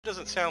It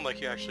doesn't sound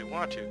like you actually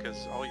want to,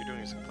 because all you're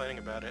doing is complaining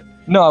about it.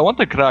 No, I want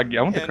the Krag.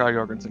 I want the Krag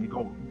Organs in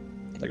gold,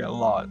 like a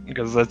lot,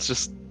 because that's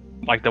just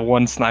like the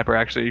one sniper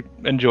I actually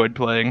enjoyed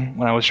playing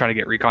when I was trying to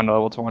get recon to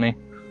level 20.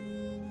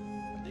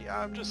 Yeah,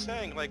 I'm just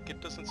saying, like,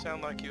 it doesn't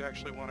sound like you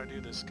actually want to do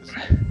this, because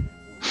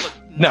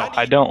no,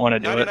 I don't want to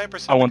do it.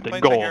 I want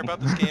the gold. I hear about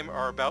this game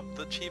are about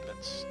the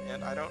achievements,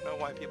 and I don't know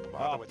why people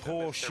bother with them.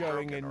 Poor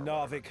showing in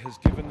Narvik has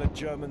given the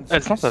Germans.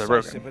 It's not that they're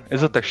broken.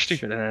 It's that they're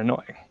stupid and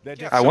annoying.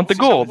 Yeah, I want the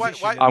gold.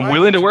 I'm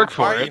willing to work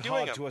for it.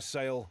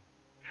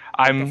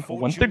 I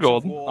want the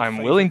gold. I'm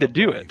willing to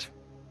do it.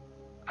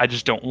 I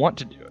just don't want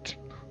to do it.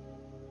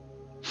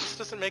 This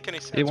doesn't make any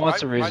sense. He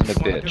wants a reason to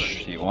bitch.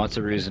 He wants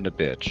a reason to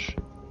bitch.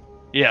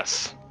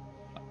 Yes.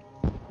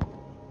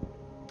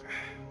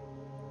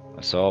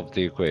 I solved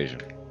the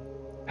equation.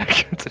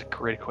 It's a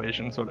great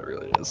equation, that's what it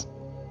really is.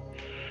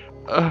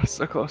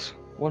 So close.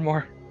 One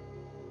more.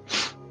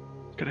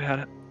 Could have had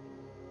it.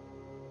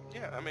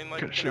 Yeah, I mean,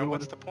 like, you know,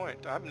 what's the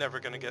point? I'm never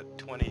gonna get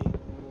 20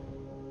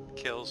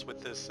 kills with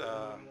this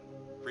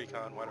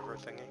recon whatever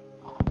thingy.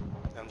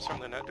 I'm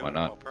certainly not doing it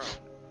while pro.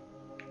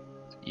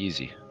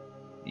 Easy.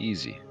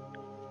 Easy.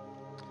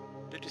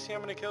 Did you see how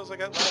many kills I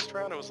got last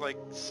round? It was like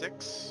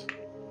 6.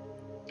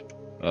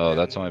 Oh,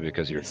 that's only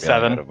because you're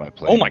 7 out of my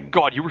plane. Oh my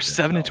god, you were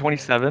 7 and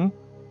 27?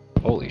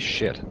 Holy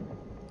shit.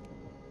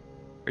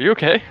 Are you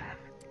okay?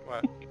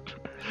 What?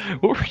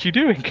 What were you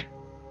doing?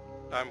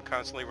 I'm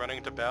constantly running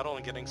into battle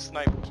and getting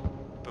sniped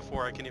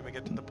before I can even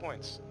get to the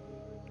points.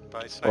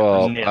 By snipers.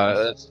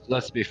 Well,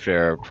 let's be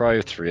fair.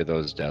 Probably 3 of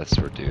those deaths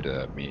were due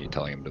to me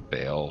telling him to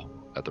bail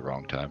at the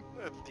wrong time.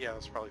 Yeah, it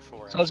was probably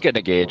 4. So I was getting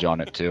a gauge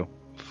on it too.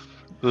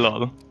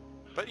 Lol.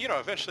 But you know,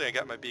 eventually I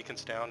got my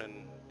beacons down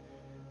and...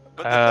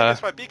 But the thing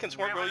is, my beacons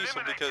weren't real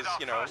useful because,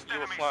 you know, you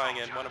were flying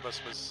and one of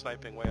us was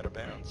sniping way out of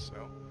bounds,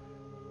 so...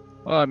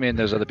 Well, I mean,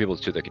 there's other people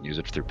too that can use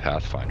it through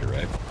Pathfinder,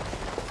 right?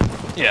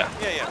 Yeah.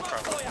 Yeah,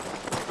 probably.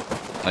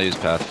 I use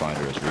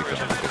Pathfinder as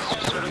recon because it's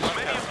just so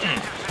useful.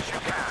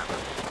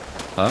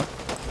 Huh?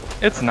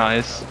 It's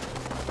nice.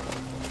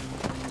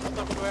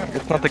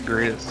 It's not the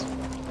greatest.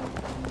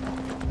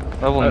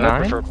 Level 9?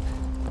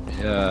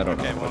 Yeah, I don't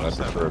know, but I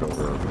prefer it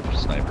over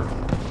Sniper.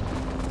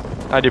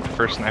 I do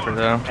prefer Sniper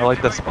though. I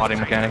like the spotting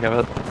mechanic of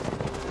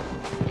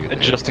it.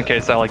 Just in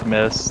case I like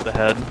miss the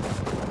head.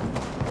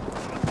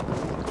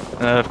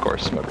 Of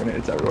course, smoke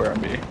grenades everywhere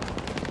on me.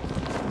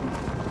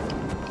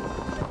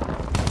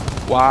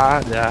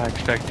 Why did I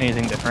expect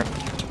anything different?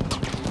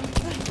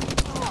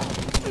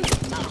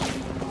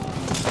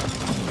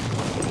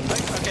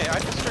 Okay, I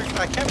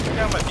can't put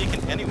down my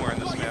beacon anywhere in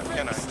this map,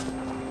 can I?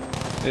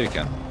 Yeah, you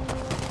can.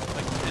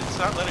 Like, it's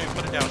not letting me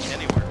put it down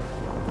anywhere.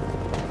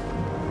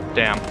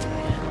 Damn.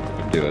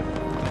 You can do it. I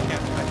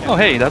can't. Oh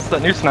hey, that's the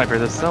new sniper,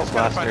 the stealth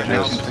blaster.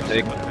 No, just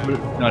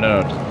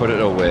put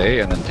it away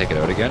and then take it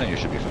out again and you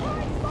should be fine.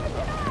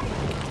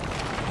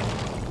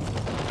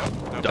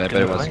 If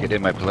anybody wants to get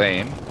in my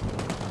plane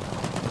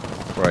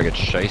before I get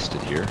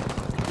shysted here.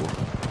 Cool.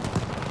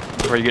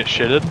 Before you get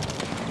shitted?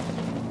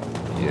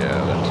 Yeah,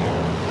 that too.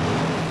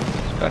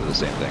 It's kind of the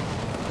same thing.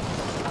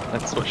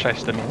 That's what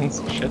shysted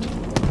means, shit.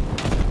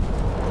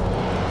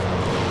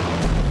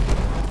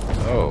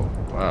 Oh,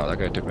 wow, that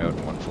guy took me out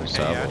in one full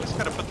salvo. Yeah, I just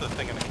gotta put the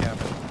thing in the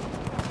cabin.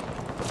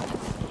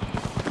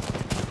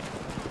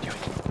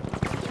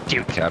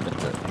 You cabined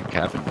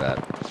that.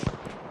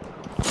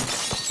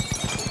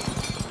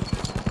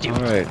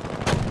 Alright.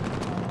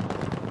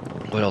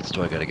 What else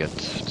do I gotta get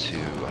to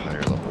a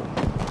higher level?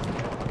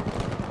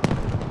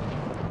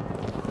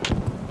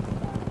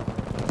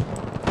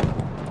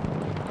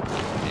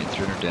 Need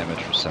 300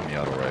 damage for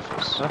semi-auto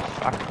rifles. Oh,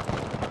 fuck.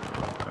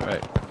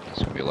 Alright. There's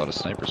gonna be a lot of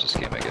snipers this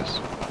game, I guess.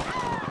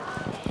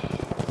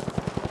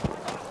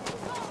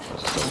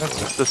 That's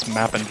just this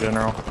map in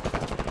general.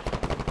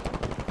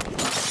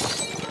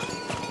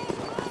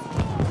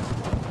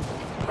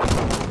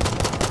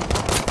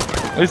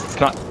 At least it's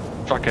not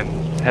fucking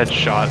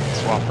headshot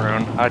swap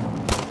prone. I'd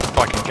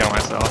fucking kill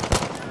myself.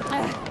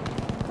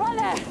 Right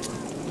there!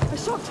 A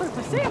shock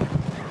trooper, see him?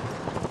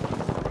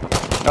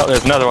 Oh,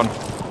 there's another one.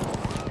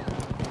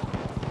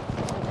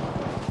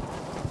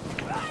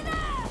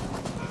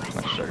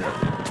 My sugar.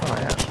 Oh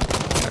yeah.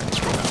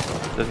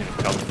 Doesn't even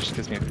tell me, it just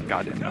gives me a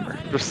goddamn number.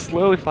 Just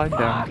slowly sliding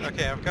down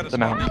the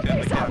mountains.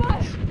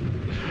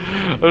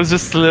 I was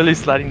just slowly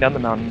sliding down the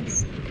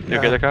mountains. You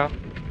okay there, Kyle?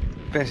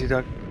 Fancy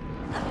duck.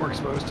 We're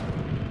exposed.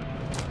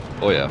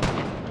 Oh yeah.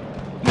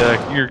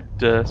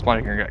 Your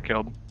spawning gun got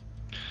killed.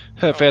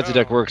 Fancy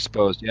deck, we're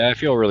exposed. Yeah, I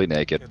feel really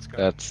naked.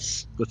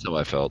 That's how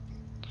I felt.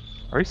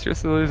 Are you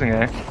seriously losing,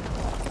 eh?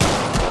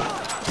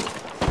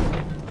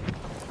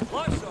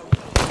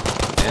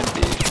 And B.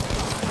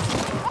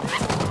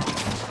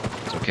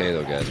 It's okay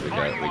though, guys. We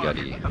got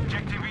E.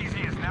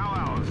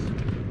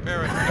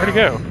 Where'd he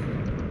go?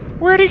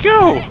 Where'd he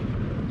go?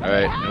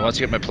 Alright, and once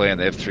you get my plane,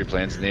 they have 3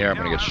 planes in the air, I'm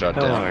gonna get shot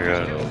down. Oh my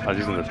god. I was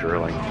using the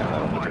drilling. I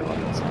don't want the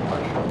drilling so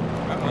much.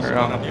 Here,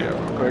 I'll help you out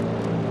real quick.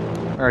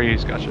 Or you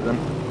just got you then.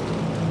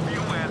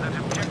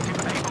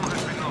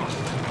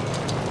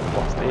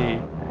 Lost A.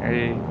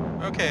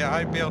 Okay,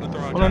 I bailed at the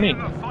wrong What do I time. need?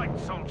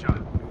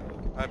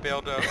 I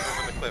bailed over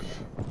the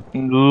cliff.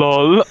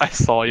 LOL, I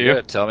saw You you.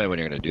 gotta tell me when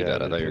you're gonna do Yeah,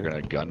 that. I thought you were did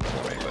gonna gun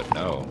for me, but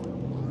no.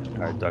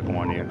 Alright, Duck, I'm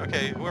on you.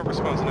 Okay, whoever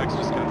spawns next,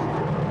 just gun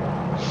for it.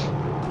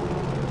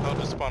 I'll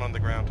just spawn on the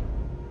ground.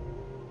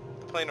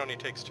 The plane only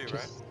takes 2,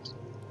 right?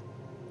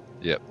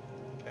 Yep.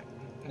 Okay.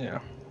 Yeah. Yeah,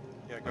 go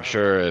I'm ahead.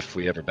 sure if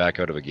we ever back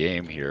out of a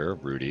game here,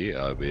 Rudy,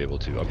 I'll be able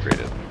to upgrade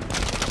it.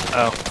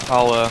 Oh,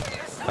 I'll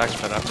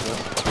backspin after this.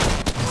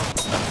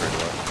 Upgrade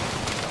what?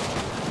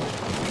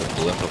 The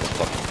blimp of a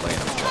fucking plane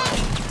I'm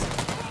flying.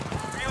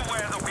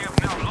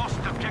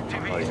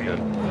 Oh, he's good.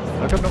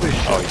 How come nobody's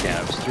shooting? Oh, you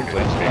can't. It's 3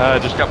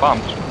 planes. Just got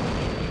bombed.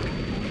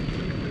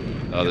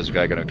 Oh, there's a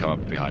guy gonna come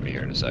up behind me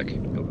here in a sec.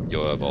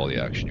 You'll have all the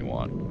action you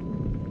want.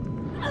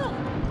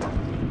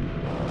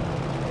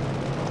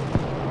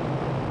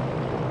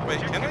 Wait,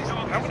 can I?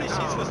 How many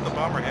seats does the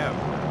bomber have?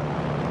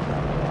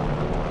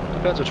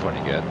 Depends which one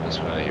you get. This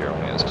guy here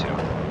only has 2.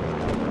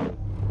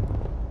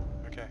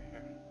 Okay.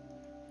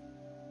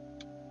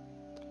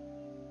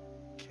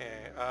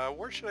 Okay.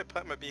 Where should I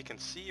plant my beacon?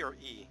 C or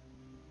E?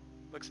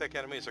 Looks like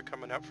enemies are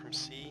coming up from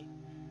C,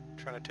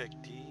 trying to take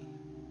D.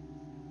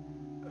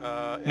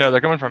 No,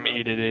 they're coming from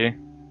E to D.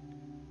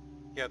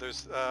 Yeah,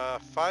 there's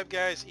 5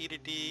 guys E to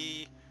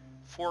D,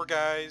 4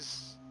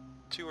 guys,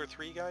 2 or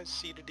 3 guys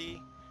C to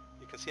D.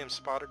 You can see them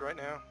spotted right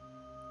now.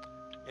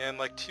 And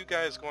like 2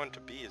 guys going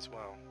to B as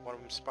well. One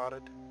of them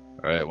spotted.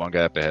 Alright, one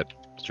guy up ahead.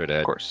 Straight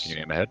ahead. Of course. Can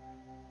you aim ahead?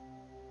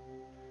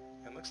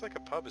 And looks like a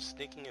pub is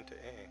sneaking into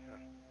A. Huh?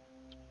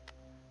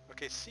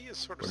 Okay, C is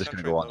sort of We're just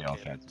gonna centrally go on the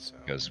located, offense. so...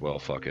 Because, well,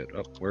 fuck it.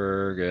 Oh,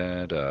 we're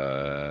gonna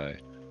die.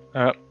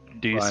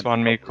 D Fine.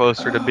 spawned me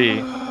closer to B.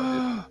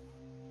 Got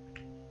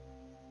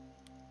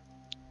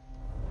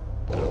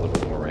a little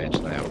bit more range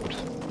than I hoped.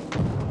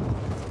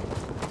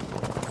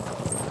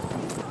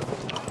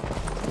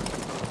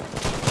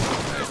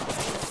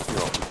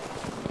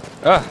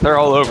 Ah, they're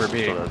all over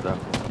B. Oh,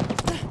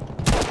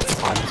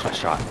 that's my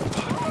shot.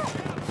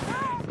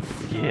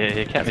 Yeah,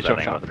 you can't be choke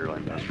shot.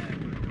 Like that.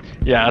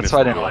 Yeah, that's why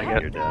I didn't You're like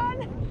it.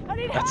 dead.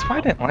 That's why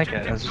I didn't like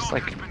it. It was just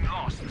like...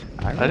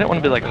 I didn't want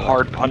to be like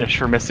hard punished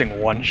for missing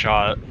 1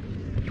 shot.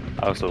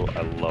 I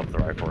love the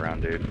rifle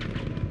round, dude.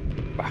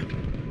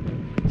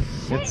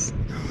 It's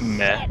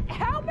meh.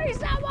 Help me,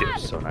 someone!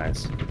 It's so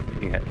nice.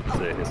 You hit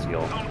his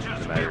skill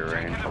no matter your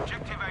range.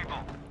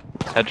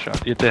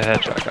 Headshot. You get the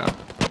headshot gun.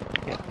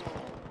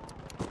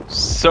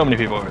 So many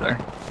people over there.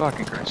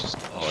 Fucking Christ, just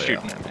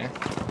shooting at me.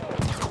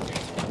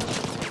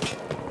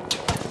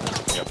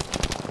 Yep.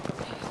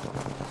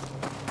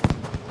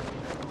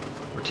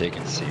 We're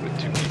taking C with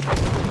 2 people.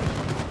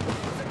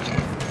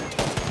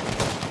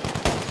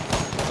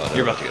 Oh,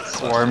 You're about to get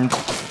swarmed.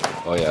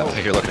 Oh yeah,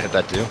 you're looking at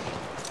that too?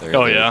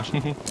 Oh yeah.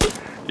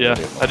 Yeah,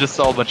 I just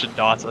saw a bunch of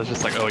dots. I was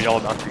just like, oh, y'all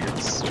about to get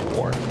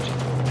swarmed.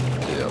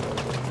 Yep.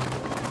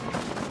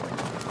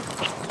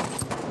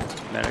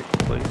 Medic,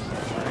 please.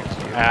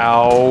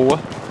 Ow.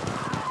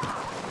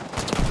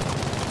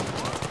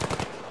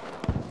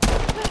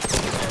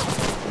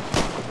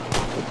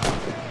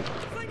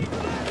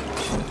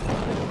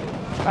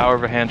 Power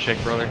of a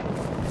handshake, brother.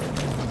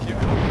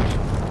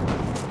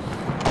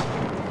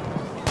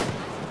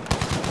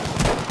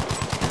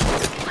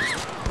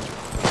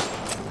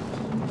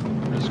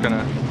 I'm just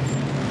gonna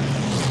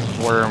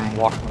worm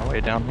walk my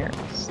way down here.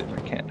 See if I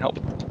can't help.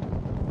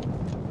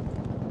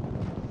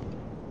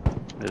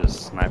 There's a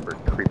sniper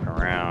creeping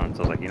around,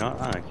 so I was like, you know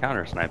what, I'm gonna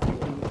counter snipe him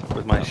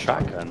with my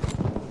shotgun.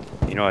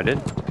 You know what I did?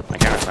 I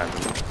counter sniped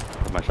him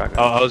with my shotgun.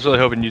 Oh, I was really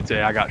hoping you'd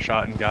say I got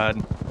shot and God.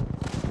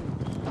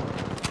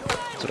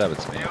 That's what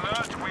happens to me. That's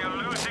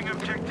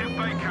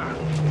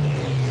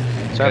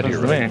what happens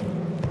to me.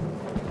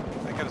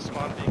 I got a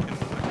spawn beacon.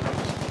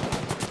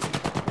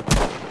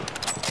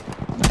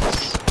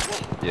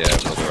 Yeah,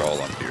 well, they're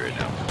all on B right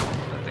now.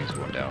 That thing's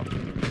going down.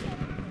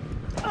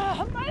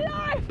 Oh, my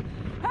life!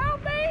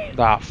 Help me!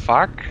 The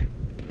fuck?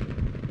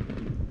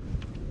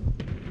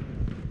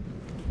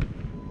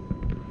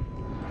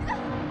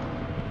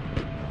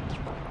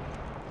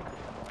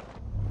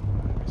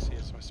 Let me see,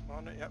 is my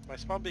spawn? Yep, my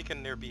spawn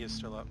beacon near B is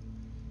still up.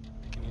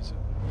 You can use it.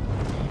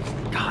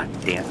 God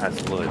damn,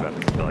 that's literally about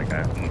to feel like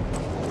that.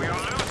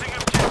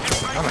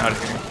 I'm out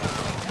of here.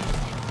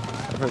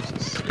 This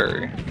is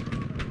scary.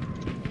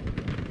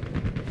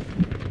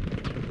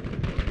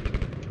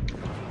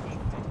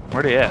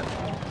 Where'd he at?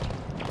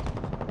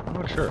 I'm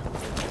not sure.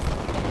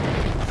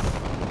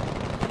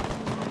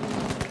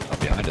 Oh,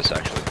 behind us,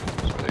 actually.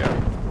 That's where they are.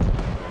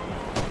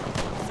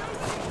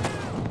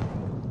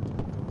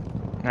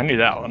 I knew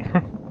that one.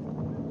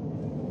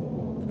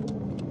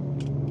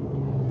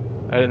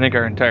 I didn't think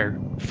our entire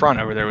front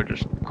over there would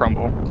just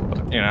crumble,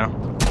 but, you know.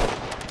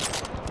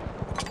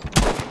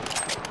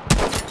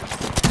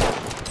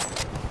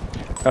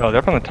 Oh,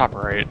 they're up on the top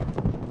right.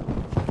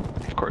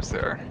 Of course they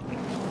are.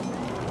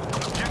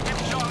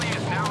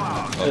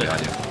 Oh,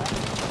 behind you.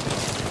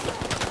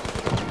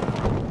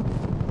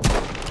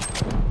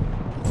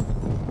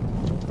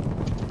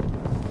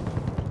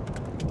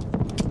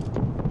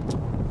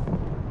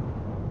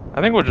 I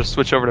I think we'll just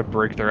switch over to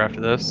Breakthrough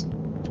after this.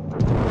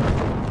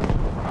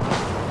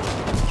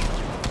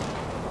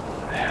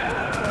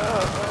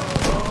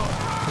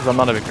 Because I'm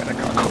not a big fan of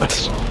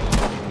Conquest.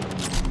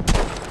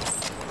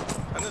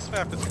 On this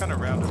map, it's kind of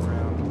round and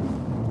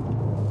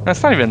round.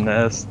 That's not even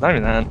this. Not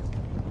even that.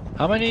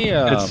 How many?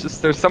 It's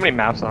just there's so many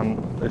maps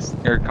on this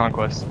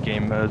Conquest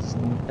game modes.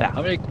 Yeah.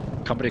 How many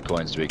company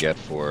coins do we get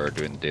for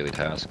doing the daily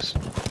tasks?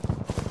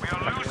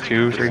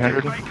 200,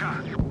 300.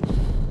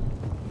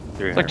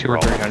 It's like 200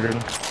 or 300.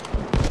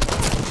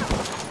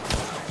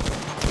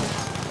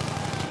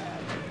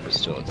 We're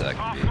still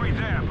attacking me.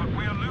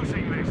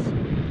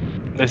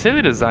 They say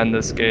they designed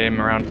this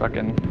game around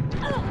fucking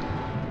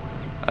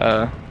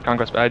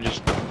Conquest, but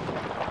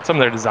some of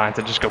their designs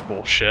that just go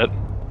bullshit.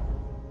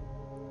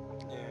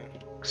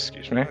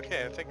 Excuse me.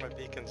 Okay, I think my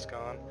beacon's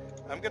gone.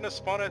 I'm gonna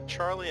spawn at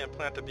Charlie and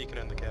plant a beacon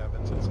in the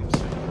cabins. That seems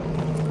safe.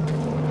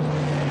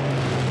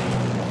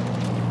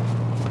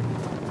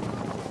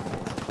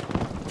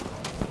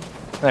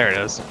 There it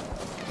is.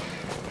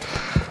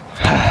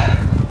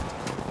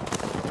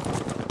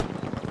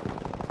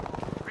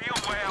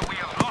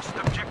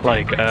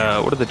 Like,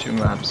 what are the two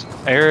maps?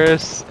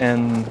 Eris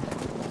and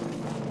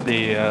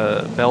the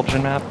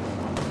Belgian map.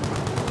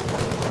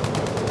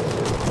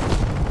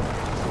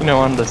 You know,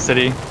 on the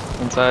city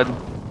inside.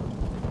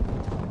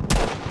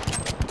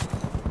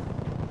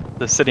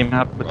 The city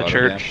map with the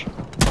church.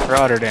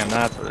 Rotterdam,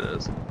 that's what it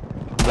is.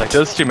 Like,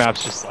 those two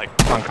maps just like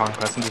on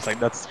Conquest, and just like,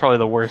 that's probably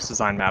the worst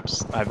design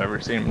maps I've ever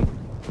seen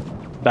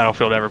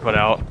Battlefield ever put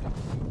out.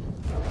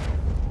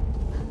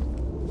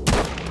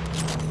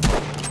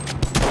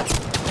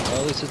 Well,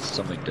 at least it's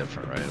something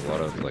different, right? A lot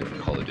of like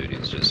Call of Duty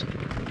is just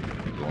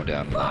going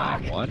down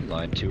line 1,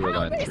 line 2, or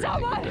line 3. Take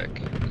your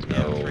pick. There's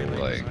no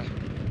like.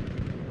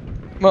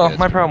 Well, yeah,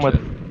 my problem with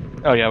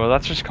oh yeah, well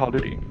that's just Call of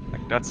Duty.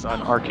 Like that's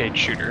an arcade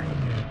shooter.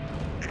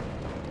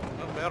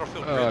 Well,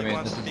 Battlefield Oh, really I mean,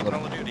 wants this to is be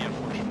Call of Duty,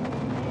 unfortunately.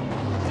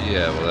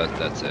 Yeah, well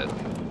that's it.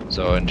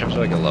 So in terms of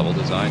like a level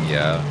design,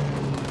 yeah,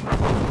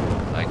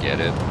 I get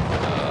it.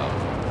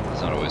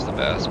 It's not always the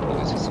best, but at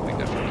least it's something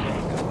different. You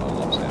know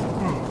what I'm saying?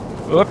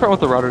 Well, the problem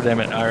with the Rotterdam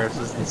and Iris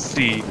is the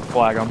C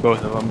flag on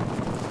both of them.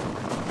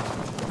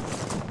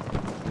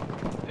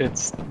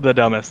 It's the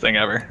dumbest thing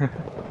ever.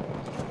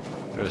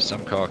 There's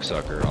some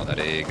cocksucker on that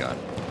AA gun.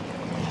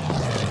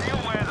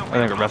 I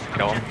think we're about to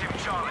kill him.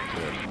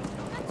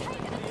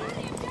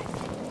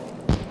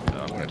 No,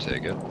 I'm gonna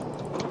take it.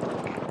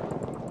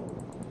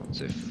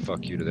 Say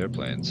fuck you to their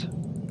planes.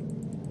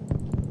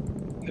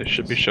 They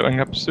should be showing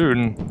up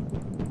soon.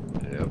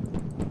 Yep.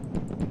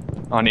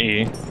 On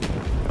E.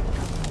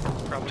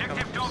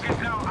 Objective dog is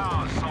now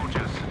ours,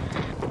 soldiers.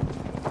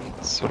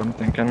 That's what I'm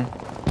thinking.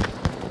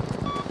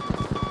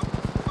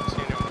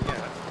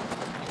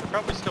 They're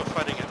probably still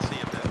fighting at sea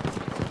a bit.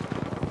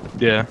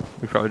 Yeah,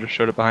 we probably just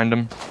showed it behind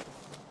him.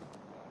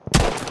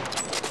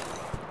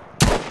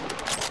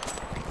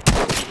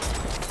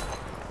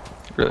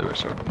 Really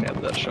wish I would have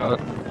nailed that shot.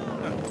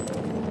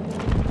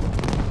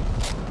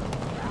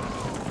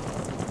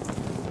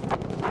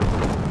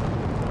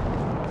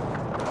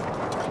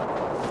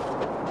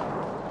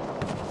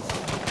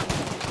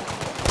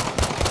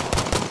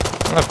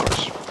 Of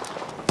course.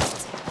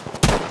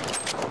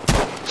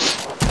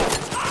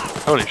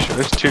 Holy shit,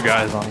 there's two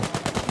guys on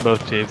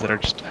both teams that are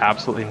just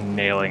absolutely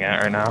nailing it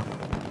right now.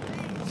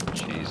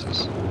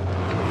 Jesus.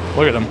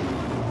 Look at them.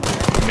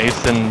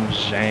 Mason,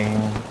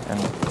 Zhang, and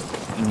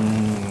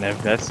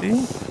Nevesi?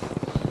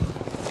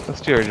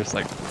 Those two are just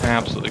like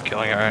absolutely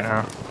killing it right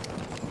now.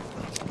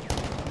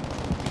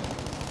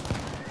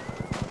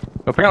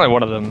 Apparently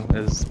one of them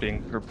is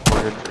being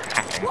reported for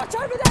hacking. Watch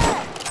over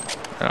there!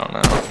 I don't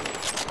know.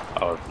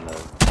 Oh, from the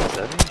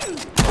setting?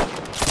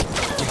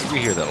 We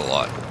hear that a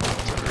lot. Is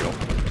it real?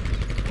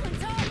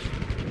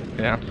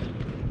 Yeah.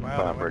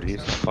 Wow, Robert,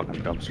 he's a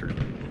fucking dumpster.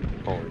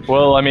 Holy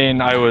Well, I mean,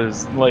 I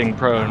was laying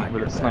prone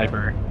with a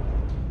sniper.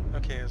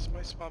 Okay, is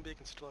my spawn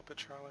beacon still up at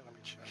Charlie? Let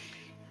me check.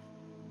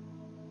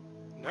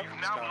 Nope, You've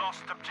it's now gone.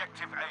 lost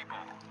objective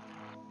Able.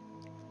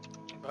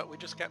 But we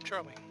just capped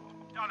Charlie.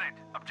 Done it.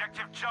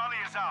 Objective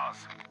Charlie is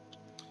ours.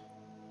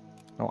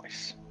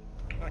 Nice.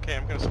 Okay,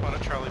 I'm gonna spawn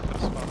at Charlie, put a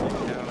spawn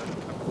beacon down, and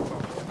come with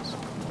all guys.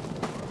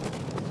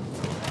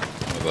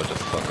 I'm about to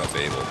fuck up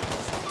Abel.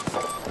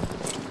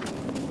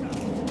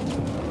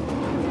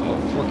 Oh,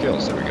 4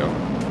 kills. There we go.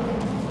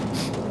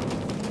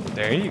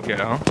 There you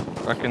go.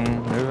 Fucking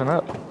moving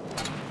up.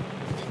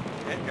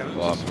 Okay, got it.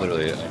 Well, I'm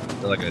literally,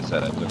 like I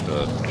said, I took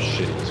the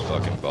shittiest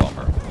fucking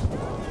bomber.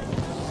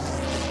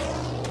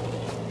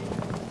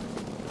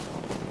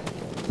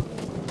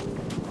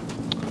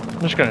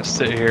 I'm just gonna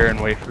sit here and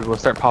wait for people to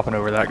start popping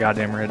over that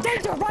goddamn ridge.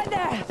 Danger right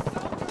there!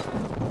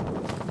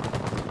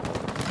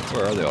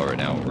 Where are they all right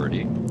now,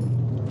 Birdie?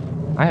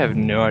 I have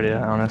no idea,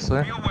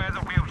 honestly. Be aware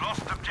that we have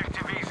lost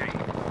objective Easy.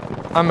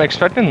 I'm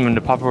expecting them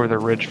to pop over the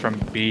ridge from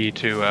B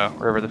to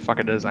wherever the fuck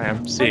it is I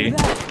am. C. Over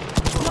there.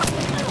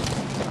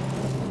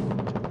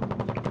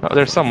 Oh,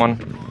 there's someone.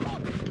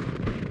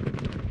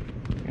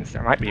 Means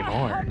there might be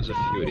more. There's a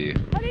few of you.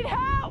 I need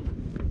help!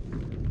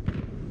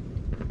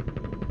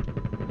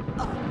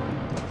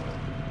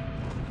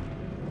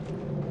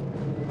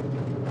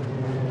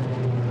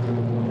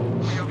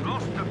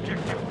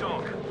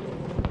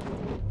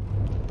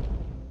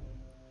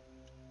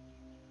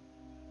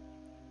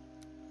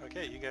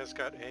 guys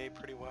got A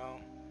pretty well.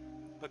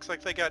 Looks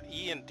like they got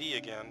E and D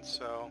again,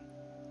 so...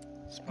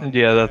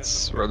 Yeah,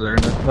 that's where they're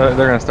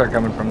gonna start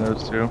coming from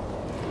those two.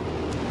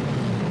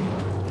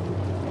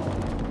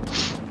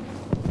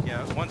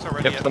 Yeah, one's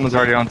already Yep, someone's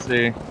already on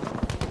C.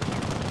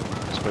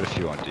 There's quite a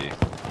few on D.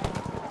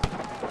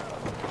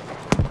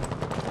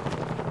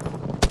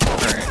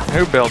 Alright,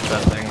 who built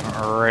that thing?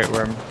 Right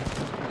where I'm...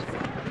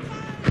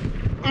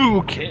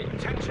 Okay.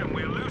 Attention,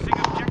 we're losing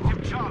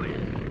objective Charlie.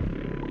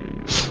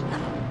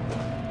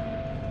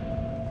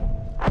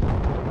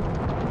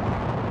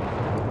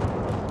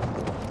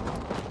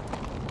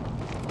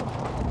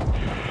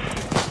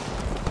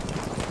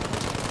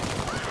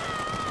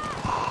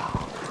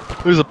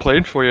 There's a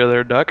plane for you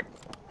there, Duck.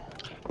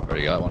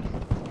 Already got one.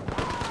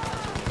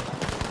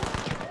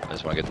 I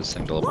just want to get this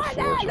thing to level 4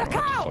 so I don't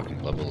have to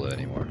fucking level it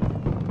anymore.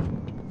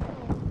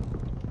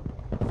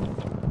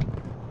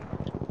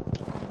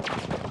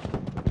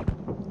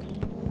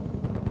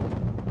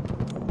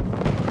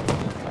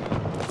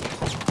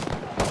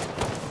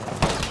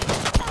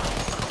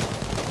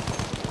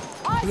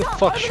 Who the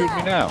fuck shoot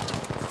me now?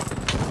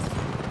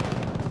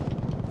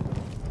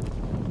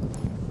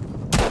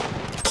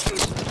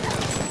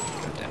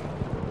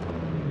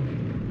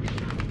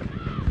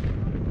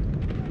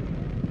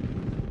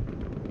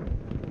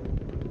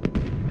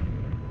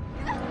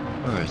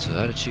 Alright, so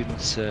that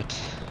achievement set.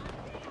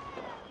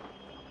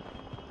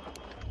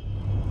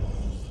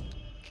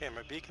 Okay,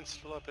 my beacon's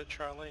still up at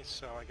Charlie,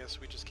 so I guess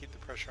we just keep the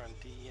pressure on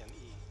D and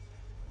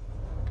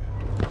E.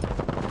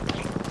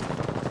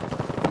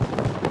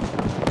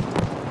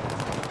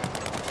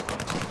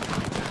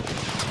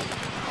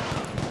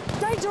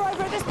 Danger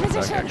over at this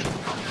position!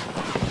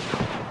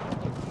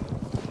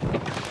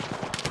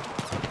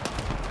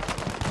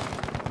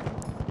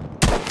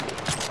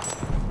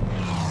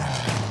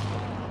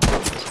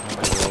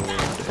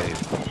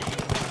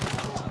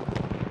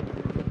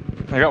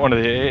 I got one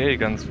of the AA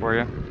guns for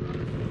you.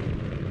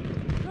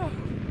 Oh,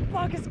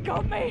 fuck has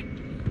got me!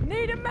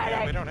 Need a medic!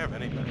 Yeah, we don't have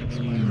any medics.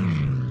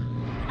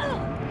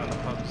 On the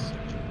pubs.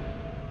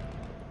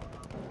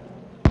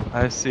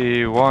 I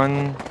see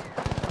one.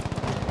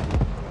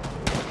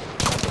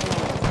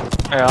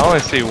 Yeah, I only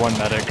see one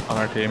medic on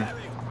our team.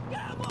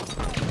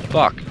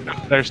 Fuck.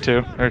 There's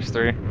two. There's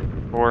three.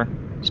 Four.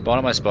 Spawn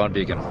on my spawn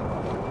beacon.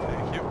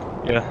 Thank you.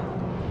 Yeah.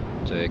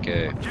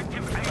 JK.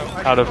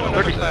 Oh, Out of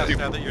another 30 class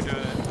now that you're doing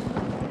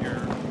it. You're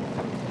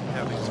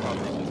having spawn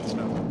beacons and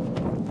stuff.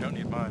 You don't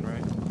need mine,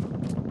 right?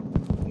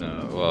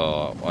 No,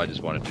 well, I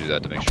just wanted to do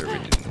that to make sure we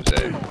didn't lose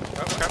A. Oh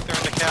crap, they're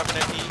in the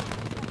cabinet E.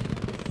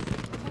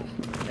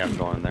 Yeah, I'm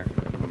going in there.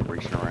 I'm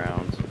reaching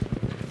around.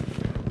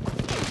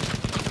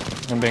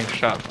 I'm being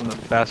shot from the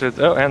bastards.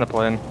 Oh, and the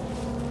plane.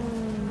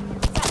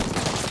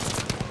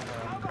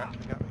 Crap,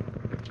 they got me.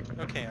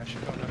 Okay, I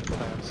should go another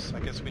class. I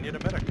guess we need a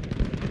medic.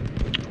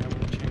 I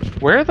will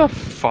change. Where the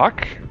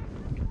fuck?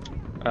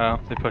 Oh,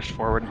 they pushed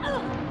forward.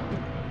 Can't.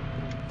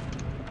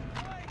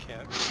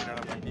 We don't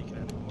have my beacon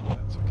anymore.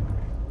 That's okay.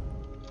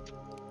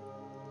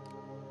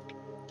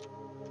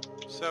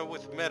 So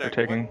with medic,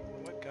 taking-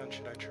 what gun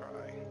should I try?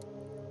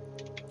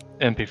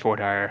 MP4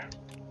 tire.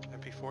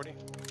 MP40?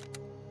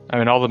 I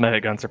mean, all the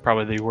medic guns are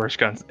probably the worst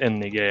guns in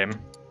the game.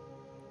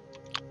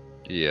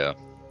 Yeah.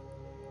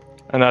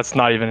 And that's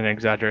not even an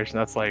exaggeration,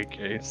 that's like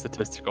a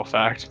statistical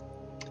fact.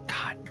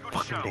 God Good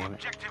fucking show. damn it.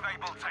 Objective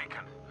able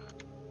taken.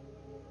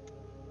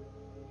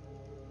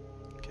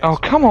 Okay, Oh, so-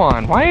 come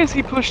on! Why is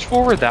he pushed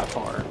forward that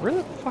far? Where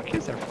the fuck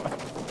is everyone?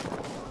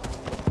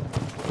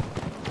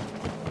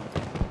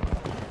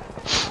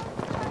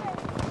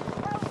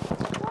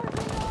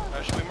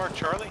 Should we mark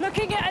Charlie?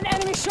 Looking at an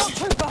enemy shock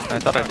trooper! I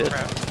thought I did.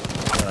 Crap,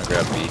 I'm gonna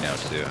grab B now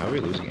too. How are we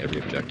losing every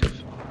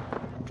objective?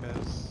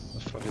 because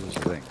What the fuck is this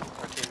thing?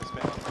 our team is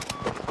bad.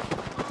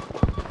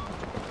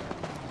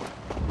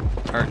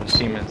 Our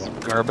team is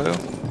Garbo.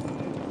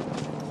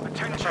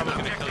 Attention, Probably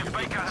gonna kill objective your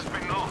Baker has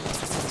been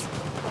lost.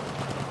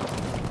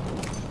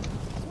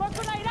 Smoke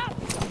grenade up!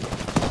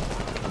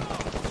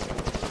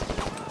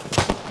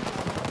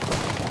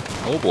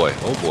 Oh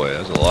boy,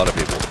 there's a lot of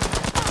people.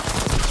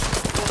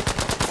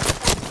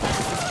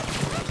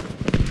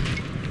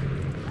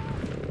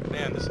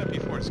 Man, this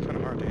MP4 is kind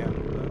of hard to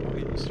handle, but I'll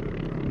get used to it.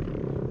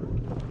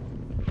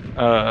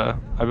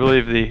 I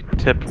believe the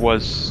tip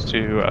was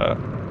to,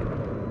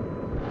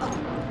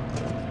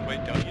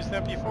 Wait, don't use the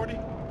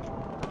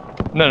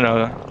MP40?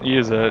 no,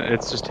 use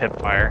it's just hip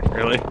fire,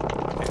 really.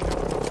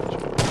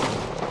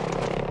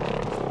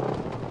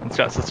 It's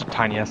got such a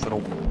tiny ass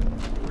little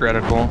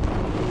reticle.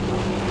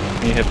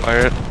 Can you hip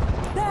fire it?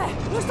 There!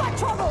 Looks like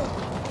trouble!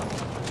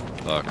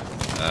 Fuck.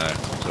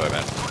 Sorry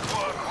man.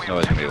 No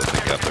one's gonna be able to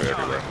pick up, they're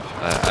everywhere.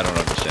 I don't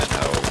understand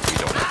how we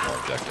don't have more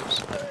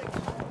objectives.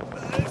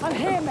 I'm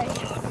here,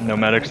 mate. No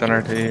medics on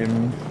our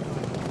team.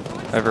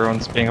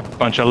 Everyone's being a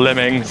bunch of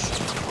lemmings.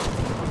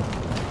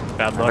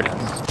 Bad luck.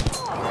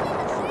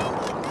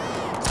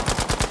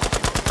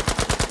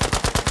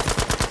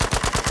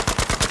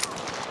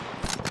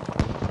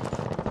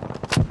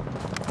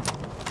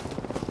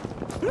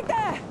 Look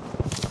there!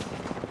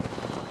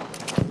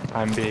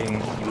 I'm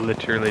being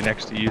literally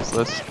next to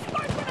useless.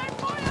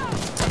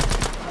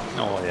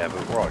 Oh yeah,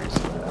 but we're all used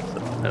to that. So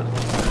that's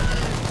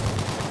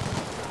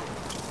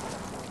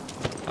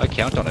I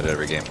count on it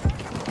every game. We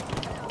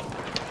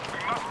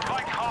must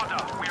fight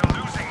harder. We are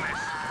losing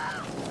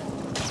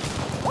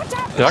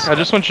this. Duck, I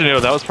just want you to know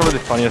that was probably the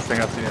funniest thing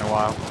I've seen in a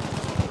while.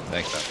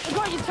 Thanks, man. I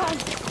got you, Tom.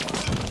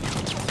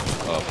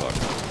 Oh, fuck.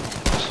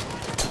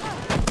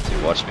 So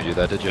you watched me do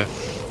that, did you?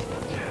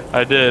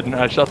 I did.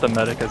 I shot the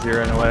medic as he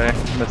ran away.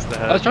 Missed the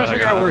head. I was trying to but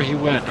figure got out where it. he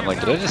went. I'm like,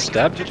 did I just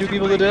stab 2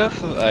 people to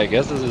death? I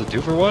guess this is a 2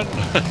 for 1?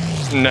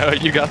 No,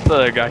 you got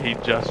the guy he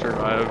just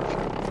revived.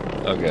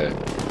 Okay.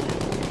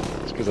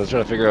 Because I was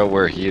trying to figure out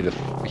where he ended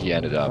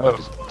up. I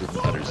just didn't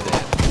understand.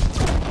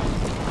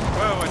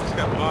 Whoa, I just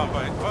got bombed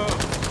by... Whoa.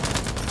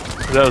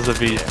 That was a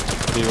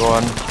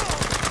V1.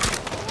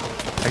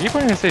 I keep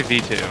wanting to say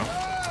V2.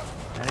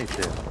 I need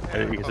to.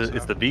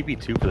 It's the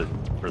VB2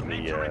 for the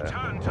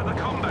Return to the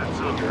combat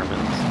zone.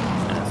 Germans,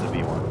 and it's the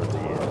V1 for the.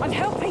 I'm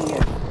helping you.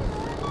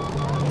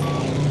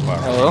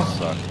 Hello?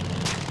 Suck.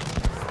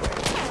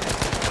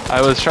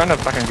 I was trying to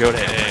fucking go to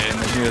A, and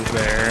then he was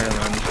there, and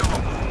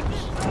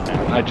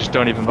then I just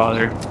don't even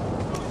bother.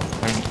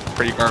 I'm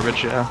pretty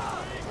garbage, yeah.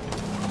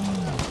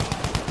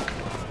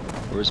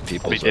 Where's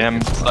people? Be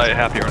damn slightly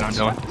happier when I'm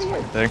doing this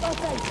thing.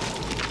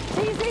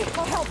 Okay. Easy,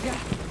 I'll help you.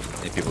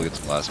 Need people to get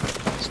some last minute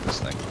points in this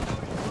thing.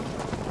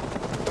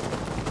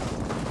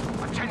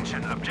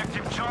 Attention,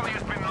 objective Charlie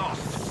has been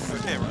lost.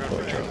 Okay, we're going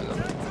for it.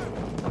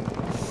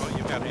 Well,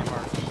 you got A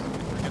marked.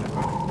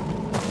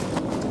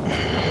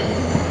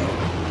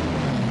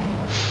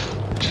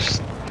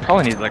 Just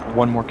probably need like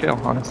one more kill,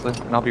 honestly,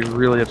 and I'll be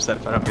really upset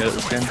if I don't get it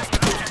this game.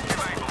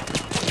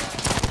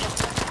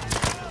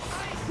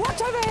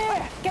 Watch over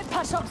here. Get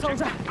patched up,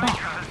 soldier. Baker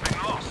has been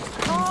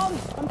lost. Calm.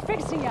 I'm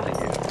fixing you.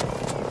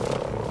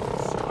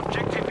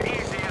 Objective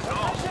easy is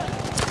lost.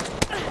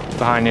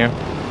 Behind you.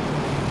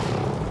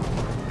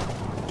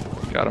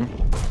 Got him.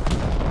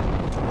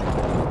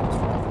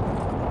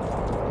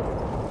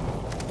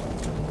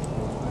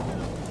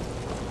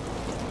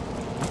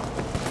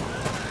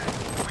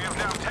 We have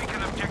now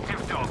taken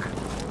objective dog.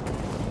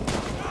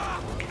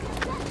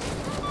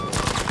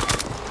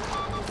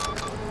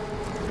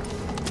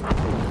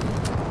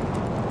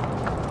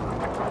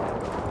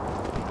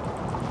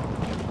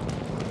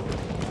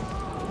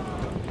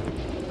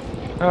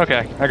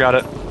 Okay, I got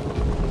it.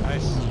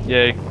 Nice.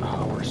 Yay.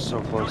 Oh, we're so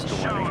close to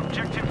Show winning.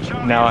 objective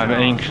Charlie. Now I'm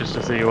anxious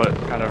to see what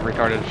kind of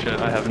retarded shit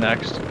I have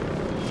next.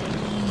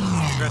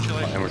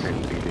 Congratulations. And we're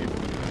taking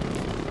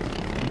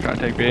VB. Gotta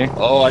take B.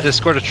 Oh, I just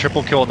scored a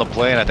triple kill on the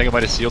plane. I think I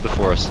might have sealed it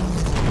for us.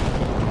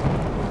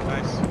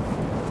 Nice.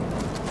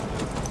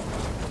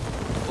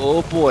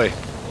 Oh boy.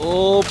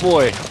 Oh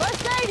boy.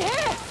 First aid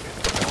here.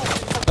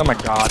 Oh my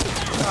god.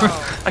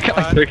 Oh, I got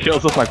like 3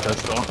 kills with my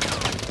pistol.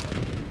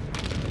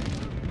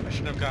 I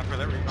shouldn't have gone for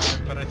that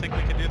revive, but I think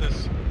we can do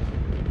this.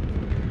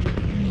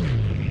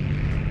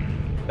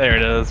 There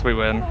it is, we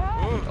win.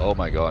 Ooh, Oh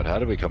my god, how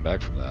did we come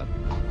back from that?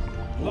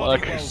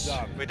 Look. Well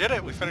done. we did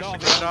it. We finished the Not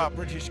game under job.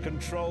 British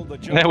control, the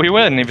Yeah, we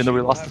win, even though we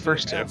German lost the have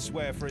first 2.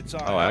 elsewhere for its Oh,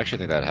 I actually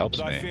think that helps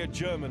but I me. fear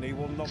Germany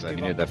will not Because I give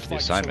needed up that the for the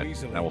fight so assignment.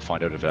 easily. Now we'll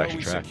find out if it Though actually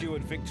we tracked.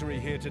 secured victory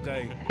here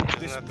today,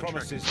 this that the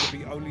promises trick? to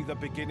be only the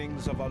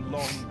beginnings of a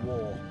long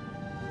war.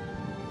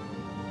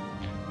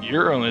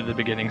 You're only the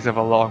beginnings of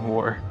a long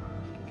war.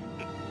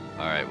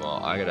 Alright,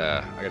 well, I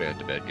gotta head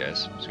to bed,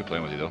 guys. It's good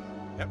playing with you, though.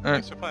 Yep, Alright,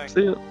 thanks for playing.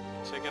 see ya.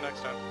 See you again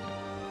next time.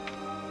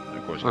 And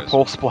of course, guys.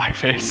 Repulse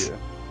Blackface. Yeah.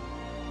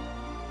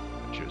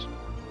 Cheers.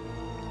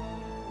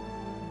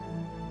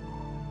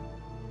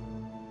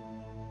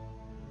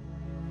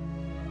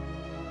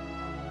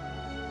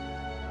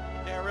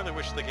 Yeah, I really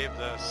wish they gave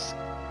the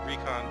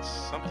recon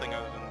something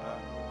other than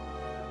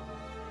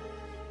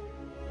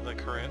the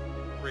current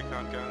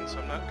recon guns.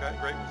 I'm not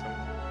great with them.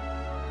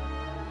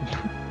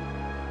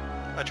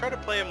 I try to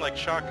play them like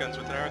shotguns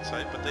with an iron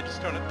sight, but they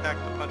just don't pack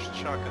the punch the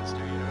shotguns do,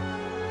 you know?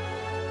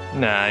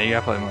 Nah, you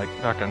gotta play them like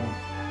fucking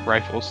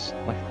rifles,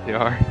 like they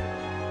are.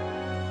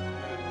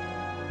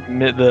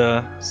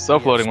 The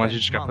self-loading ones, you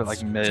just gotta put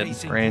like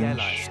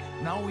mid-range.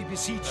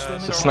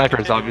 The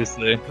snipers,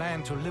 obviously.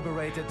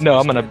 No,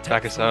 I'm gonna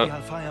back us out.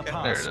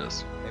 There it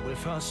is. They will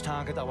first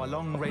target our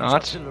long-range Not.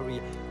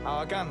 artillery.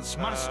 Our guns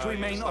must you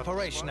remain just left the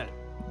operational.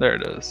 There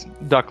it is.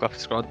 Duck left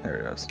squad. There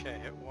it is. Okay,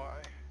 hit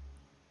Y.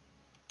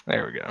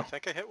 There we go. I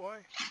think I hit Y.